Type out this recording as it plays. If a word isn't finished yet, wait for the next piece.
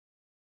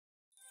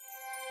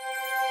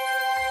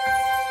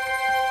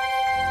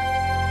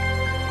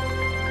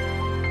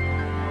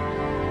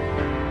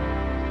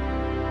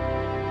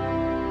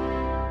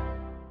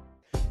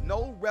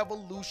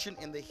revolution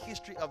in the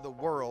history of the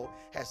world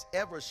has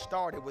ever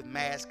started with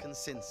mass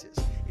consensus.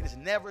 It has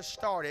never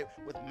started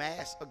with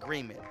mass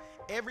agreement.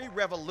 Every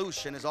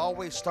revolution has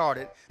always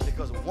started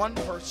because one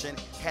person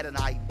had an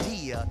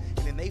idea,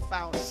 and then they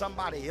found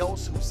somebody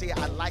else who said,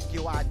 I like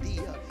your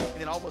idea, and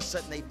then all of a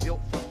sudden they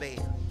built from there.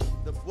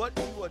 What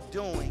you are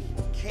doing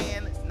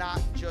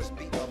cannot just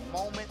be a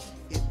moment,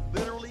 it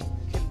literally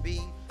can be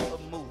a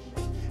movement.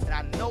 And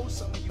I know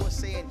some of you are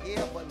saying,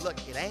 yeah, but look,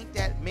 it ain't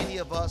that many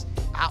of us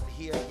out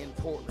here in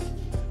Portland.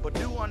 But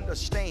do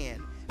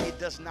understand, it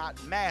does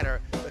not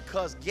matter,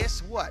 because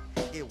guess what?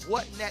 It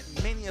wasn't that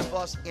many of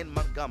us in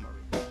Montgomery.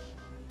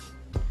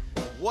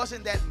 It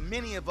wasn't that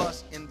many of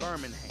us in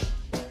Birmingham.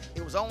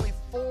 It was only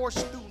 4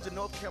 students in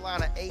North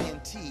Carolina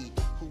A&T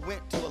who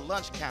went to a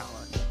lunch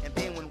counter. And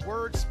then when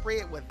word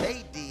spread what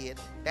they did,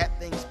 that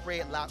thing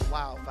spread like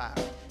wildfire.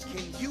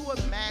 Can you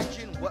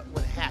imagine what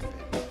would happen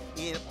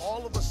if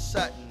all of a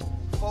sudden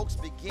folks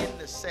begin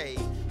to say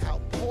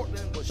how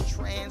Portland was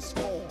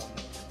transformed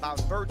by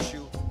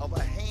virtue of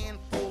a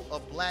handful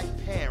of black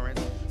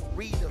parents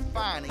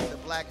redefining the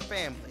black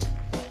family?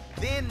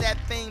 Then that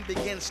thing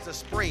begins to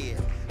spread.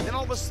 Then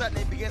all of a sudden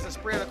it begins to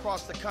spread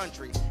across the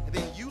country. And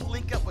then you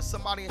link up with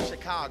somebody in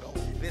Chicago.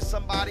 There's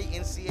somebody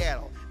in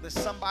Seattle. There's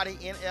somebody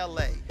in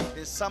LA.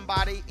 There's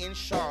somebody in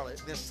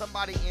Charlotte. There's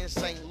somebody in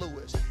St.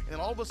 Louis. And then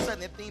all of a sudden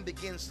that thing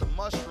begins to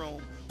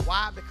mushroom.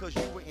 Why? Because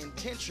you were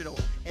intentional.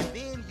 And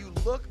then you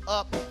look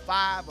up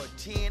 5 or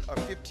 10 or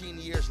 15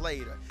 years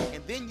later,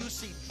 and then you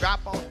see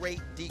dropout rate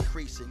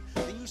decreasing.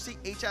 Then you see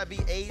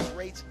HIV/AIDS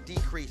rates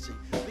decreasing.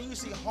 Then you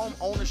see home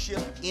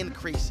ownership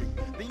increasing.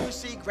 Then you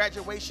see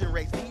graduation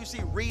rates. Then you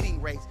see reading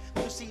rates.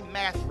 Then you see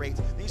math rates.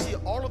 Then you see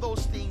all of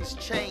those things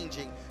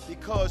changing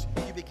because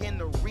you begin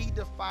to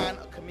redefine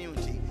a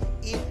community.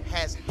 It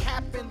has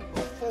happened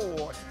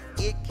before.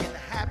 It can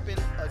happen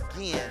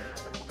again.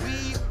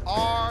 We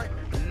are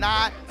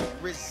not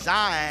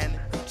resigned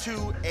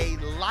to a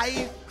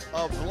life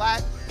of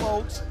black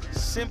folks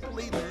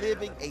simply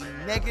living a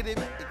negative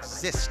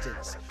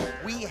existence.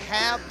 We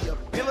have the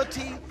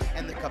ability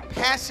and the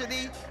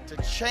capacity to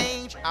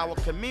change our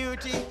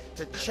community,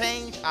 to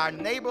change our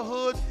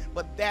neighborhoods,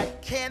 but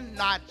that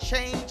cannot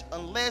change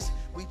unless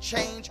we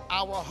change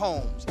our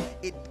homes.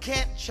 It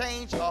can't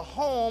change a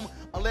home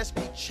unless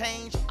we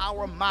change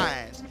our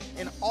minds.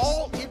 And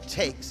all it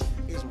takes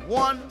is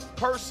one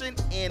person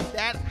in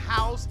that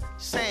house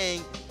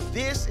saying,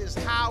 this is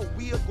how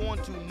we are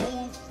going to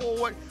move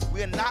forward.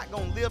 We are not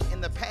going to live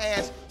in the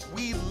past.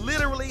 We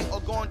literally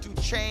are going to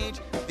change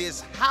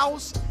this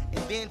house, and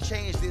then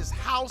change this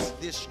house,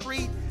 this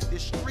street,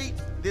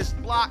 this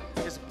block,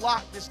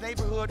 this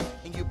neighborhood,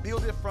 and you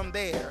build it from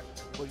there.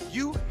 But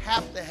you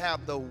have to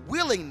have the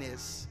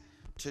willingness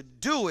to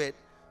do it.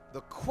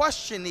 The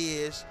question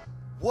is,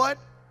 what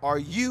are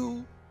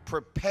you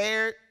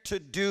prepared to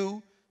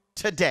do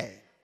today?